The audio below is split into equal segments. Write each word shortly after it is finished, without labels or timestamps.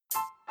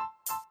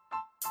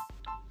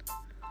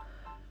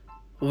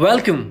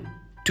Welcome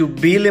to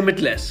Be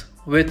Limitless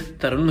with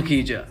Tarun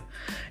Makhija.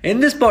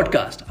 In this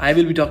podcast, I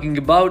will be talking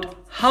about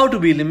how to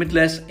be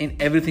limitless in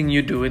everything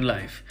you do in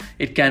life.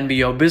 It can be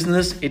your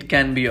business, it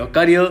can be your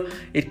career,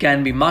 it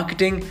can be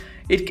marketing,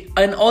 it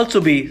can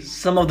also be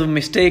some of the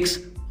mistakes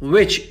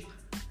which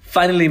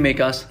finally make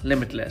us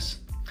limitless.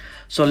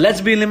 So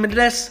let's be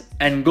limitless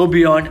and go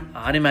beyond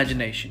our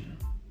imagination.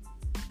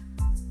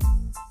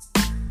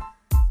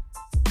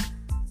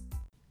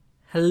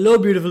 Hello,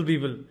 beautiful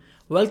people.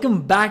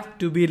 Welcome back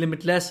to Be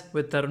Limitless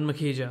with Tarun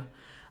Makhija.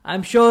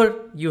 I'm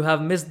sure you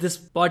have missed this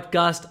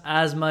podcast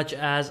as much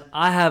as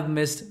I have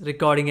missed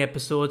recording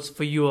episodes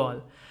for you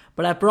all.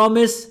 But I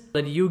promise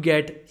that you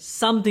get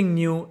something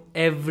new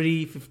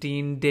every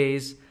 15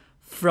 days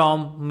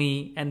from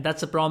me. And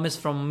that's a promise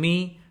from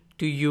me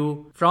to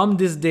you from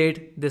this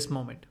date, this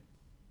moment.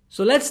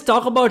 So let's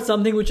talk about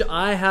something which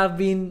I have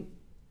been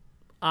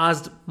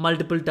asked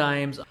multiple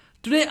times.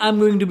 Today I'm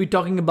going to be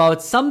talking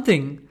about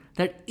something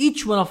that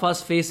each one of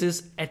us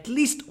faces at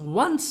least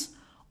once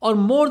or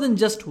more than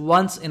just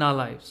once in our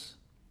lives.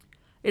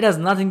 It has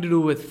nothing to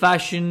do with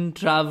fashion,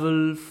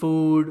 travel,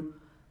 food,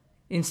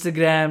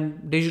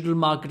 Instagram, digital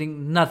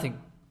marketing, nothing.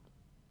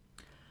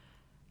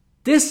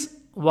 This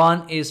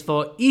one is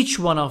for each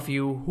one of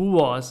you who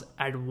was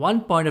at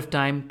one point of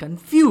time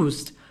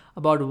confused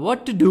about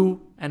what to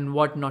do and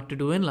what not to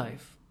do in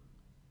life.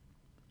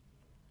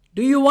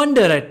 Do you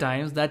wonder at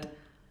times that,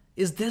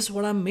 is this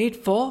what I'm made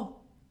for?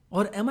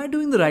 Or am I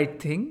doing the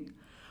right thing?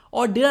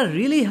 Or did I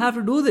really have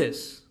to do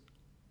this?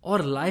 Or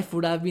life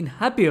would have been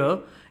happier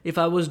if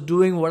I was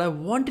doing what I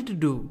wanted to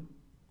do?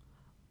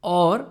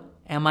 Or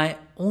am I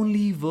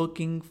only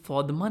working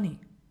for the money?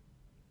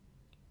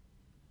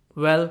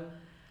 Well,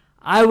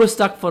 I was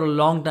stuck for a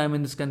long time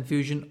in this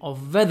confusion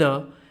of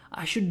whether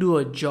I should do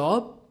a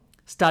job,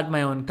 start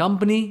my own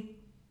company,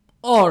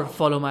 or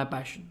follow my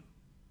passion.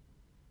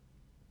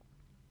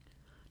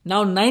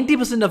 Now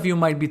 90% of you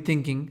might be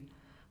thinking,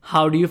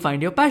 how do you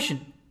find your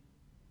passion?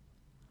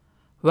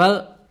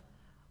 Well,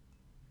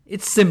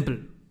 it's simple.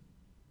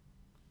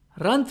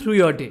 Run through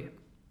your day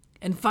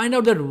and find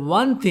out that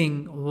one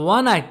thing,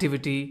 one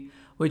activity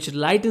which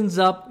lightens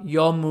up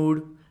your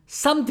mood,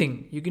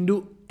 something you can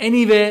do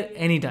anywhere,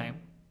 anytime,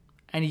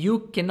 and you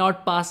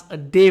cannot pass a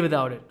day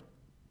without it.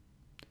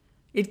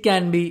 It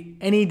can be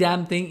any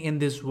damn thing in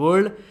this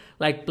world,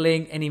 like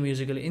playing any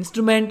musical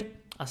instrument,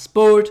 a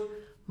sport,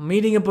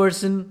 meeting a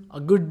person, a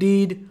good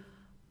deed,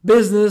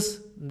 business,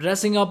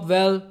 dressing up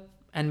well,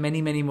 and many,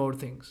 many more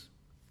things.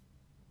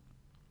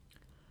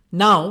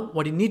 Now,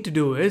 what you need to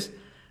do is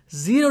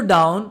zero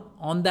down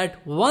on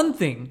that one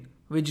thing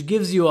which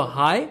gives you a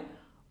high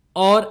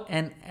or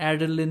an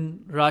adrenaline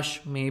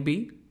rush,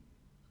 maybe.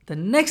 The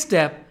next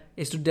step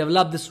is to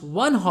develop this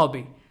one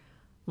hobby,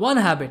 one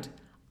habit,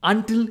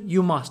 until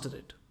you master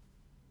it.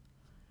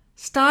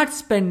 Start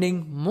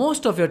spending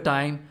most of your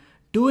time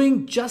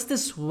doing just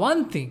this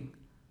one thing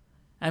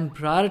and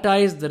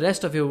prioritize the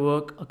rest of your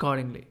work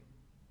accordingly.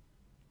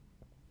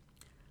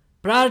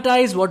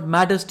 Prioritize what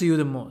matters to you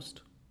the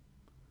most.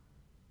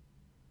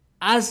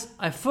 As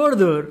I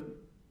further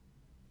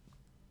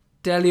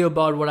tell you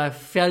about what I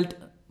felt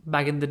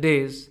back in the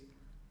days,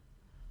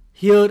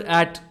 here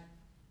at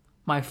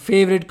my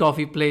favorite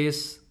coffee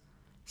place,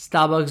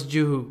 Starbucks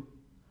Juhu,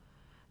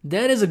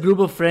 there is a group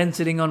of friends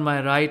sitting on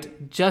my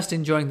right, just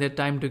enjoying their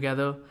time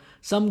together,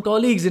 some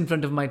colleagues in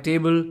front of my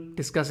table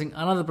discussing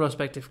another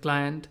prospective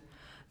client,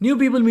 new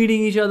people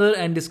meeting each other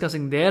and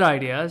discussing their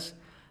ideas,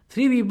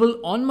 3 people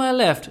on my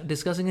left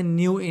discussing a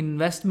new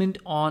investment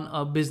on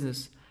a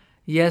business.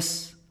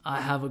 Yes,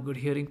 I have a good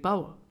hearing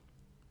power.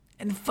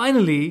 And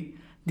finally,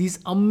 these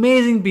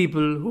amazing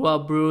people who are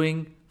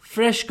brewing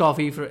fresh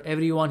coffee for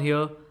everyone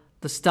here,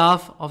 the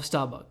staff of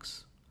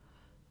Starbucks.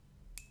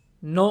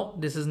 No,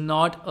 this is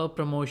not a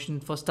promotion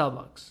for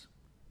Starbucks.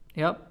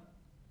 Yep.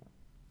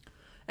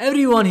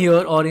 Everyone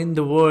here or in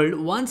the world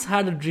once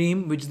had a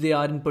dream which they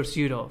are in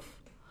pursuit of,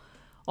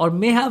 or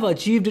may have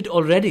achieved it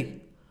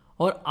already,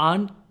 or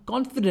aren't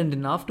confident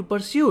enough to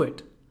pursue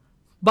it,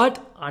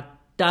 but are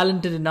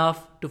talented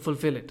enough to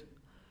fulfill it.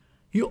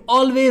 You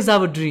always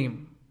have a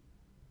dream,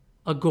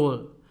 a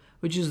goal,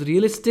 which is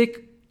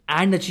realistic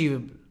and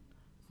achievable,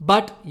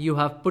 but you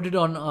have put it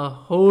on a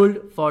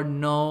hold for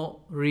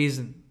no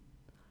reason,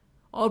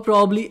 or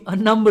probably a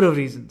number of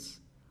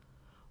reasons.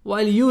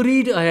 While you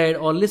read ahead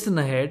or listen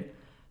ahead,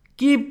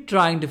 keep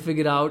trying to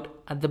figure out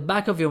at the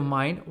back of your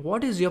mind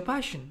what is your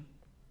passion.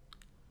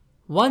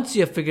 Once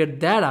you have figured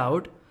that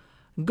out,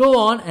 go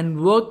on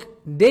and work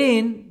day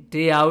in,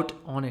 day out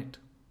on it.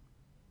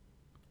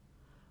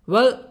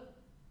 Well,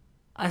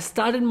 I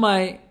started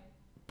my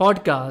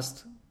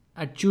podcast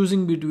at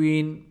choosing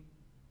between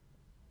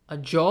a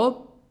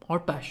job or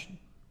passion.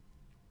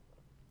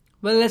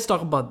 Well, let's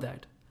talk about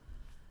that.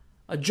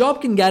 A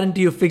job can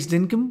guarantee you fixed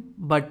income,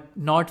 but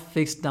not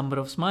fixed number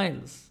of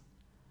smiles.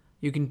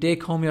 You can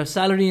take home your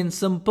salary and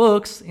some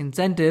perks,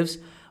 incentives,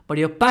 but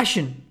your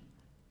passion,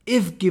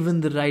 if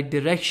given the right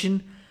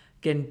direction,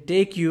 can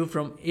take you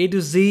from A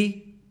to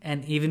Z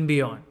and even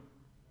beyond.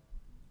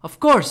 Of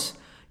course,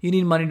 You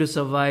need money to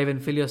survive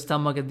and fill your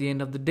stomach at the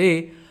end of the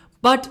day.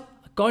 But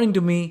according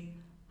to me,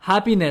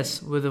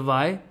 happiness with a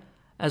Y,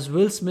 as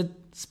Will Smith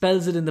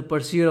spells it in The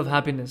Pursuit of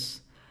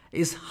Happiness,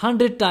 is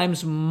 100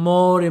 times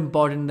more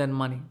important than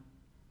money.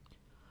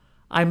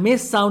 I may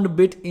sound a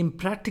bit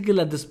impractical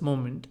at this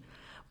moment,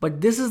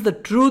 but this is the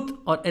truth,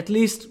 or at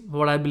least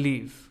what I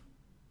believe.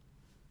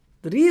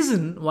 The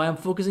reason why I'm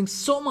focusing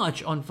so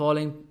much on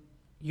following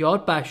your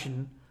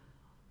passion,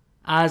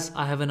 as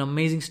I have an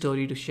amazing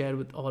story to share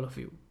with all of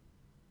you.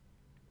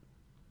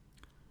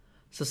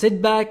 So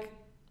sit back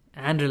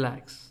and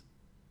relax.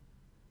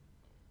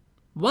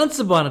 Once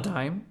upon a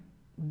time,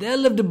 there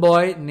lived a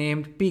boy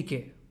named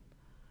PK,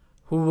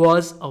 who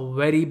was a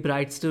very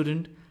bright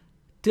student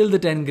till the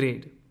 10th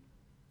grade,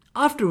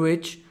 after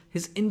which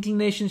his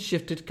inclination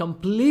shifted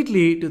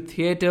completely to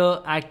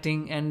theatre,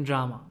 acting, and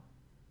drama.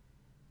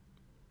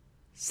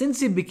 Since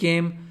he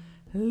became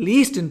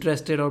least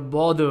interested or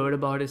bothered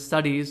about his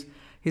studies,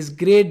 his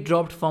grade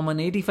dropped from an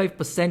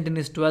 85% in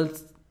his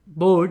 12th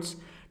boards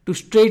to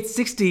straight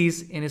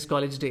 60s in his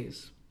college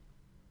days.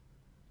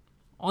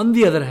 On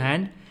the other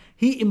hand,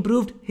 he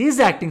improved his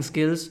acting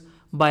skills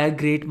by a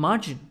great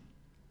margin.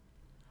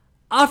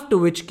 After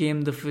which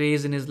came the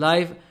phase in his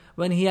life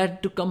when he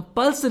had to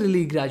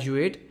compulsorily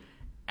graduate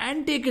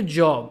and take a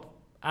job,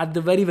 at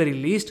the very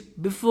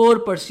least, before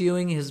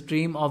pursuing his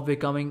dream of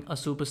becoming a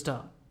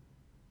superstar.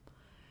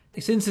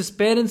 Since his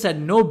parents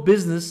had no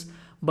business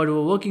but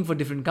were working for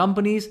different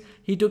companies,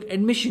 he took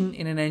admission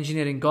in an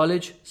engineering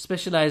college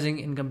specializing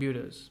in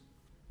computers.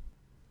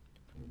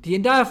 The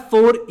entire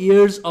 4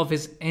 years of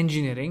his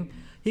engineering,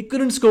 he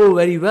couldn't score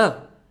very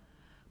well,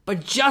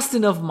 but just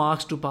enough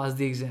marks to pass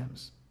the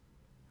exams.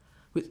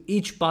 With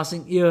each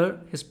passing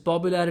year, his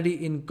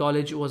popularity in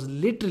college was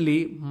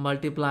literally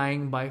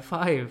multiplying by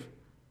 5,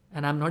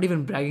 and I'm not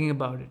even bragging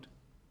about it.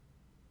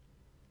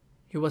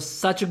 He was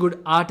such a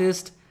good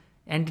artist,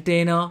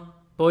 entertainer,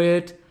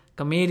 poet,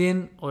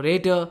 comedian,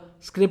 orator,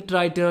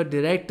 scriptwriter,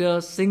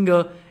 director,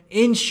 singer,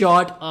 in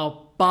short, a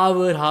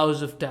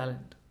powerhouse of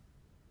talent.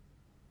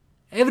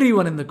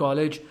 Everyone in the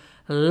college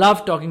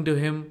loved talking to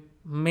him,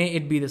 may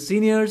it be the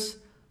seniors,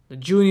 the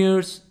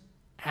juniors,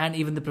 and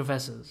even the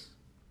professors.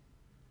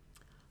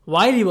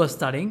 While he was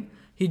studying,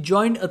 he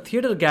joined a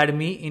theatre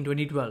academy in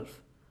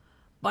 2012,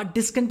 but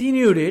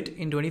discontinued it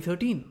in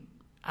 2013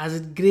 as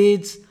his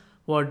grades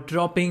were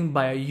dropping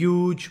by a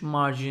huge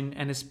margin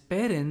and his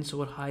parents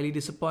were highly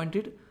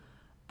disappointed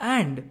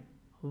and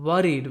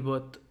worried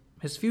with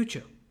his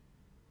future.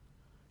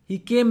 He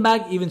came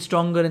back even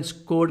stronger and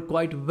scored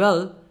quite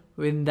well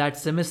in that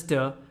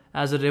semester.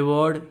 As a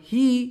reward,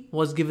 he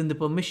was given the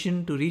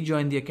permission to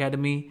rejoin the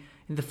academy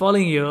in the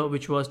following year,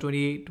 which was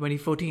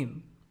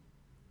 2014.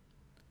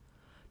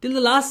 Till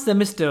the last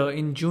semester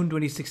in June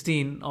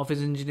 2016 of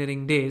his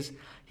engineering days,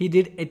 he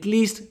did at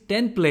least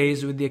 10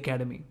 plays with the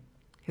academy.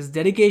 His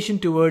dedication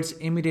towards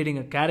imitating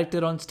a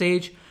character on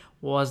stage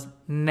was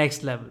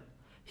next level.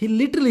 He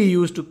literally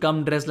used to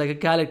come dressed like a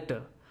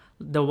character.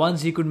 The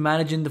ones he could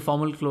manage in the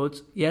formal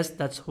clothes, yes,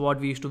 that's what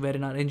we used to wear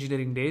in our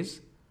engineering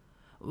days.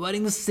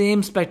 Wearing the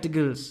same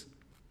spectacles,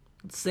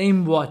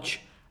 same watch,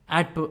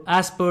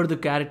 as per the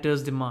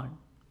character's demand.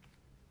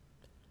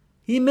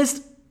 He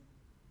missed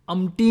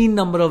umpteen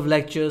number of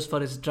lectures for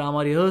his drama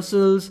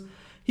rehearsals.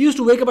 He used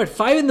to wake up at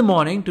 5 in the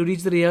morning to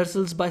reach the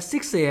rehearsals by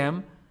 6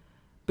 a.m.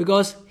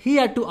 because he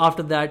had to,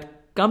 after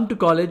that, come to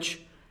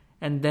college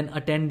and then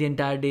attend the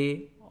entire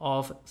day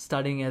of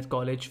studying at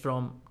college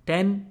from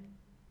 10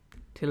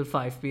 till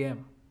 5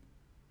 p.m.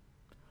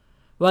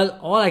 Well,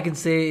 all I can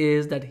say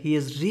is that he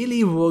has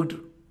really worked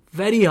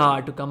very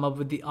hard to come up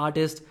with the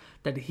artist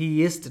that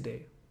he is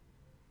today.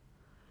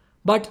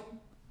 But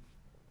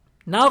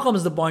now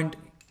comes the point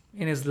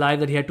in his life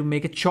that he had to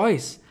make a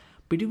choice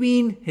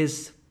between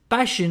his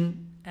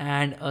passion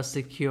and a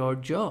secure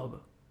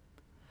job.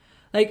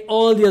 Like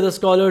all the other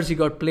scholars, he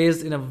got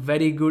placed in a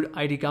very good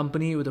IT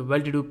company with a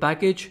well-to-do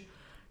package.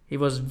 He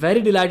was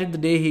very delighted the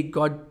day he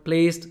got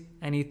placed,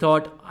 and he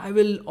thought, I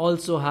will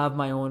also have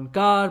my own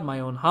car, my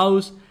own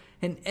house,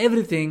 and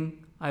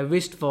everything I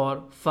wished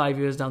for 5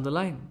 years down the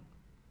line.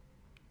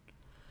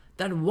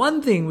 That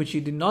one thing which he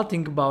did not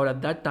think about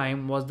at that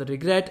time was the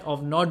regret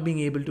of not being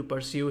able to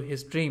pursue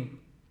his dream.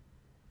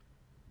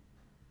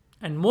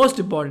 And most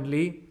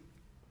importantly,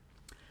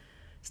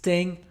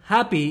 staying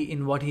happy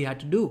in what he had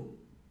to do.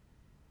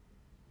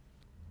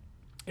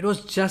 It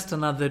was just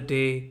another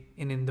day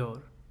in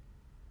Indore.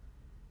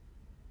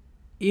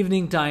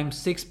 Evening time,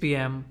 6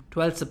 p.m.,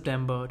 12th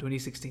September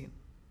 2016.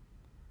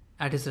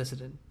 At his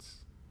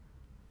residence.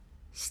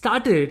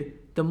 Started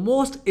the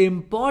most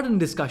important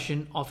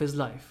discussion of his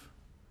life.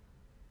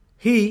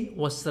 He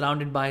was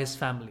surrounded by his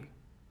family.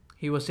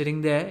 He was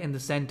sitting there in the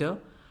center,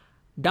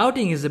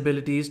 doubting his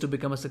abilities to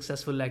become a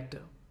successful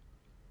actor.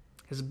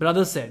 His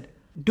brother said,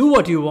 do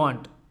what you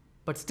want,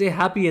 but stay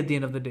happy at the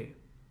end of the day.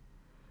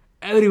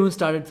 Everyone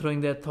started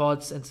throwing their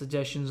thoughts and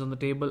suggestions on the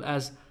table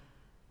as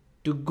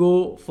to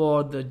go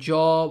for the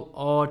job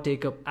or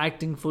take up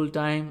acting full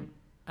time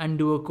and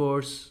do a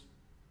course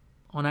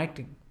on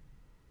acting.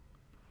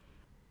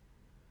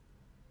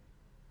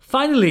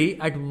 Finally,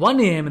 at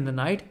 1 a.m. in the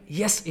night,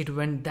 yes, it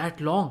went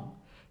that long,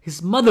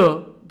 his mother,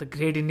 the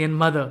great Indian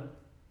mother,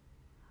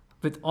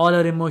 with all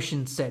her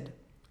emotions said,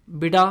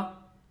 बेटा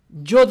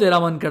जो तेरा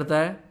मन करता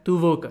है तू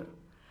वो कर,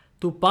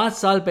 तू 5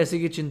 साल पैसे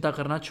की चिंता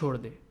करना छोड़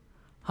दे,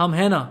 हम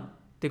हैं ना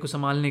तेरे को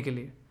संभालने के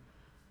लिए,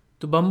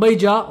 तू बंबई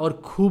जा और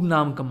खूब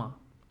नाम कमा,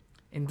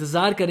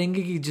 इंतज़ार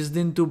करेंगे कि जिस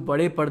दिन तू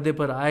बड़े पर्दे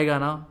पर आएगा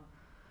ना,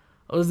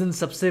 उस दिन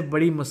सबसे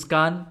बड़ी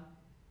मुस्कान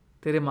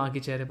तेरे माँ के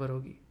चेहरे पर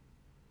होगी.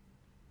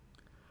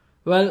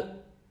 Well,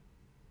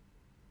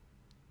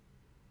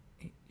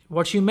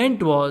 what she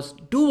meant was,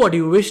 do what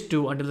you wish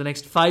to until the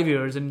next 5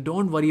 years and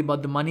don't worry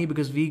about the money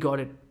because we got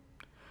it.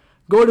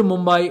 Go to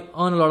Mumbai,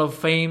 earn a lot of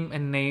fame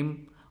and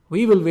name.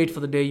 We will wait for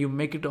the day you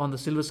make it on the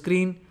silver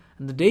screen,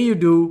 and the day you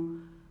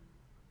do,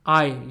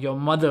 I, your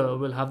mother,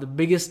 will have the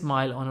biggest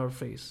smile on her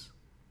face.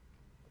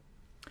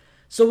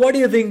 So what do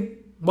you think?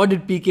 What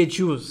did PK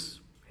choose?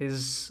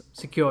 His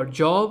secure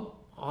job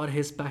or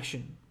his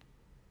passion?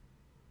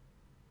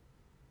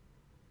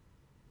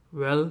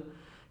 Well,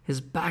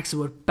 his bags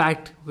were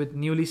packed with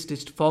newly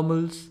stitched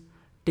formals,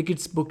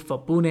 tickets booked for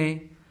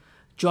Pune,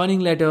 joining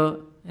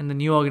letter in the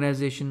new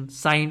organization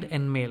signed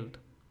and mailed.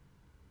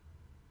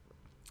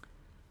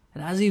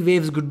 And as he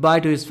waves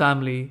goodbye to his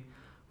family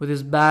with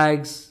his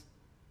bags,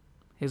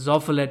 his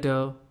offer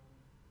letter,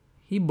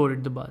 he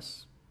boarded the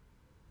bus.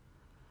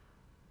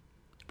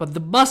 But the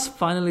bus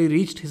finally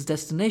reached his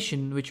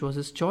destination, which was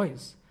his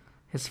choice,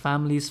 his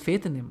family's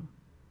faith in him.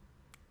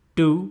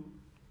 To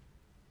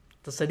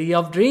the city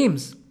of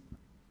dreams,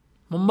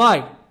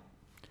 Mumbai.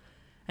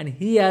 And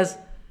he has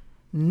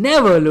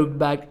never looked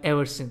back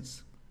ever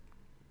since.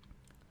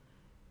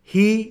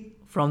 He,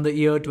 from the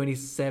year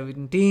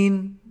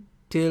 2017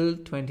 till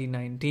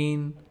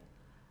 2019,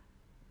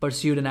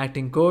 pursued an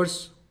acting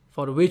course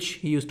for which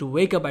he used to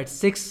wake up at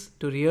 6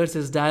 to rehearse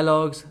his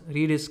dialogues,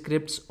 read his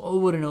scripts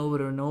over and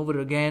over and over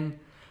again,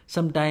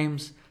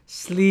 sometimes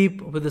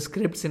sleep with the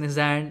scripts in his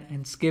hand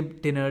and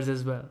skip dinners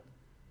as well.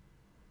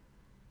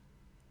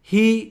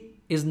 He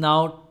is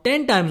now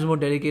 10 times more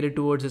dedicated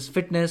towards his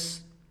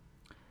fitness.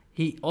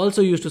 He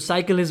also used to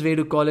cycle his way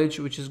to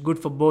college, which is good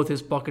for both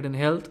his pocket and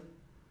health.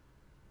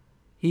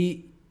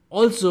 He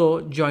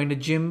also joined a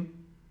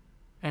gym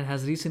and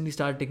has recently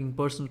started taking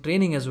personal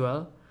training as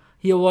well.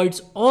 He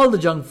avoids all the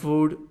junk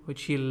food,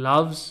 which he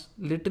loves,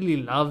 literally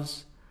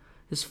loves.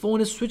 His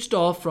phone is switched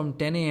off from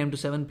 10 a.m. to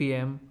 7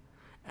 p.m.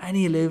 and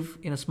he lives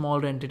in a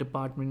small rented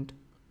apartment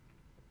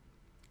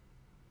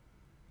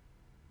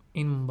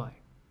in Mumbai.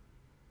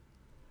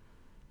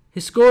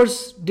 His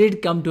course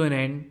did come to an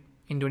end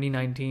in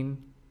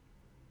 2019,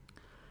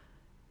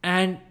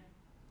 and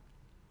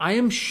I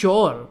am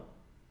sure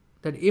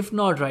that if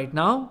not right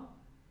now,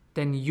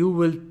 then you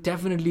will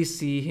definitely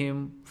see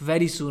him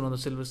very soon on the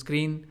silver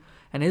screen,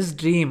 and his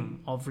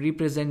dream of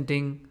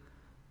representing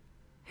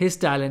his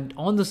talent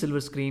on the silver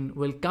screen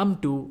will come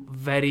to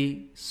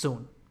very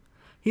soon.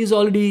 He's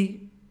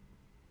already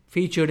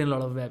featured in a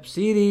lot of web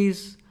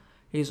series,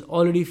 he's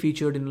already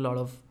featured in a lot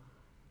of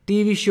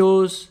TV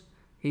shows,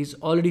 he's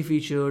already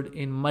featured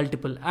in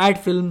multiple ad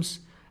films,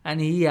 and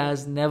he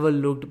has never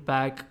looked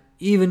back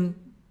even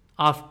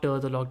after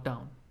the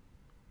lockdown.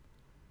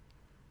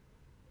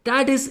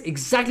 That is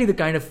exactly the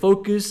kind of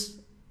focus,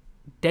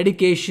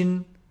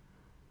 dedication,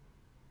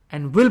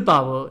 and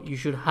willpower you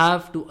should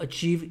have to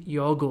achieve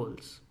your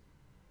goals.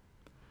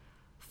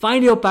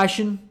 Find your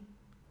passion,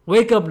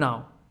 wake up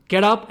now,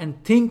 get up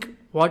and think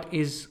what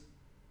is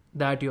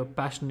that you're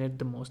passionate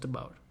the most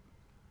about.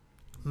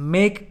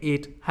 Make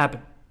it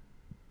happen.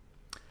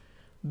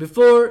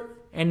 Before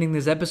ending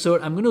this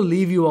episode, I'm going to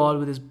leave you all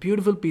with this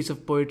beautiful piece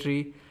of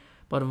poetry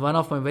by one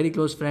of my very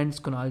close friends,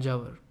 Kunal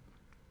Jawar.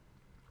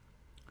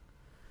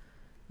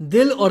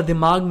 दिल और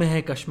दिमाग में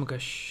है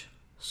कश्मकश,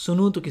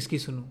 सुनूं तो किसकी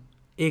सुनूं,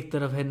 एक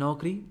तरफ है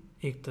नौकरी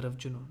एक तरफ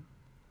जुनून.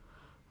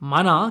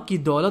 माना कि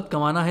दौलत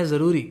कमाना है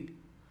ज़रूरी,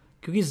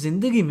 क्योंकि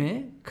ज़िंदगी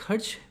में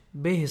खर्च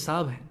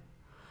बेहिसाब हैं,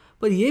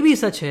 पर यह भी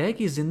सच है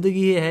कि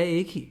ज़िंदगी है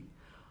एक ही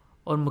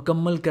और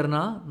मुकम्मल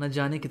करना न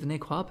जाने कितने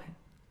ख्वाब हैं.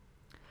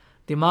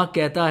 दिमाग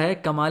कहता है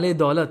कमा ले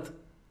दौलत,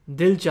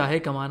 दिल चाहे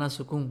कमाना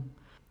सुकून.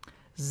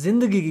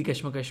 ज़िंदगी की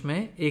कश्मकश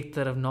में एक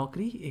तरफ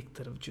नौकरी एक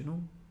तरफ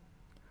जुनून.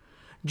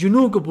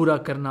 जुनून को पूरा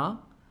करना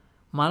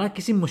माना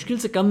किसी मुश्किल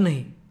से कम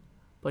नहीं,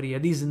 पर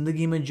यदि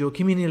ज़िंदगी में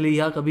जोखिम ही नहीं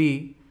लिया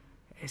कभी,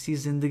 ऐसी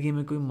ज़िंदगी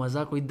में कोई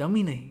मज़ा कोई दम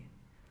ही नहीं.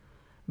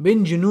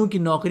 बिन जुनून की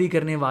नौकरी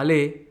करने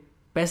वाले,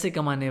 पैसे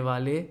कमाने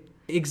वाले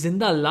एक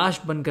जिंदा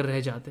लाश बनकर रह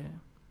जाते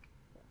हैं.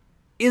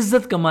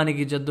 इज्जत कमाने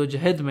की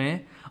जद्दोजहद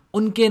में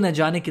उनके न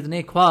जाने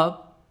कितने ख्वाब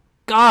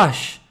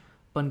काश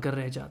बनकर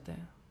रह जाते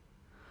हैं.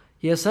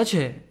 यह सच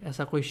है,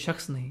 ऐसा कोई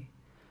शख्स नहीं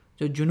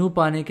जो जुनून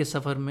पाने के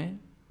सफ़र में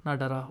ना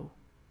डरा हो.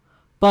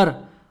 पर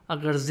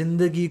अगर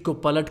ज़िंदगी को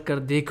पलट कर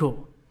देखो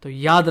तो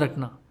याद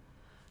रखना,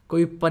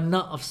 कोई पन्ना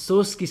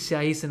अफसोस की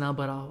स्याही से ना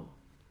भरा हो.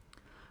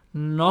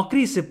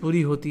 नौकरी से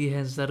पूरी होती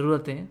है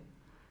ज़रूरतें,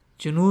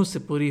 जुनून से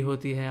पूरी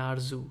होती है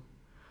आरज़ू.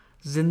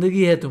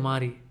 ज़िंदगी है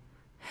तुम्हारी,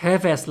 है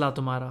फ़ैसला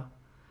तुम्हारा,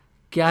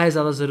 क्या है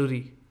ज़्यादा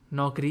ज़रूरी,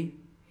 नौकरी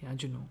या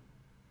जुनून.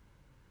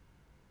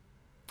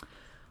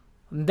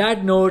 On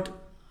that note,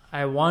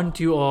 I want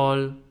you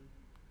all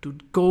to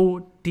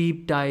go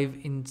deep dive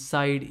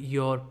inside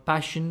your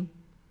passion,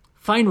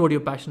 find what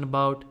you're passionate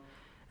about,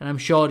 and I'm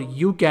sure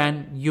you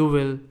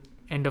will.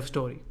 End of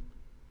story.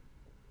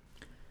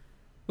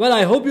 Well,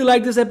 I hope you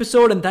liked this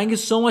episode and thank you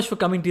so much for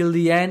coming till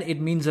the end.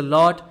 It means a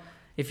lot.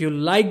 If you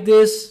like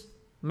this,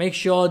 make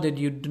sure that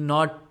you do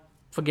not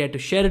forget to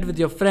share it with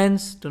your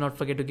friends. Do not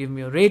forget to give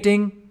me a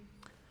rating.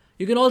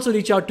 You can also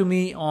reach out to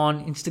me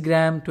on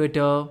Instagram,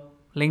 Twitter,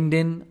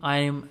 LinkedIn. I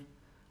am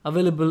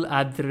available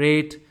at the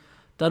rate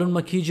Tarun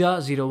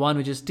Makhija01,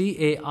 which is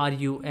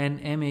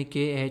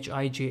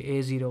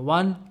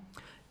TARUNMAKHIJA01.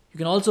 You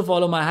can also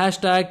follow my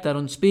hashtag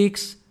Tarun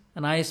Speaks,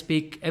 and I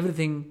speak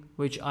everything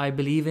which I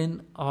believe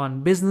in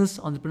on business,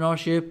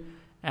 entrepreneurship,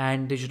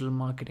 and digital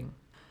marketing.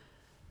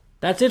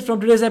 That's it from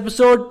today's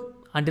episode.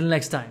 Until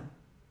next time.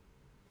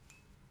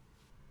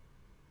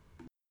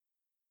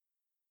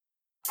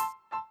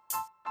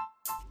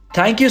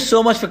 Thank you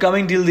so much for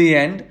coming till the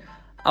end.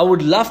 I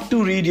would love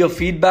to read your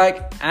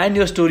feedback and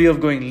your story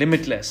of going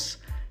limitless.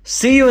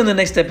 See you in the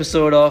next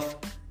episode of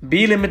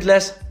Be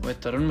Limitless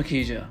with Tarun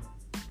Makhija.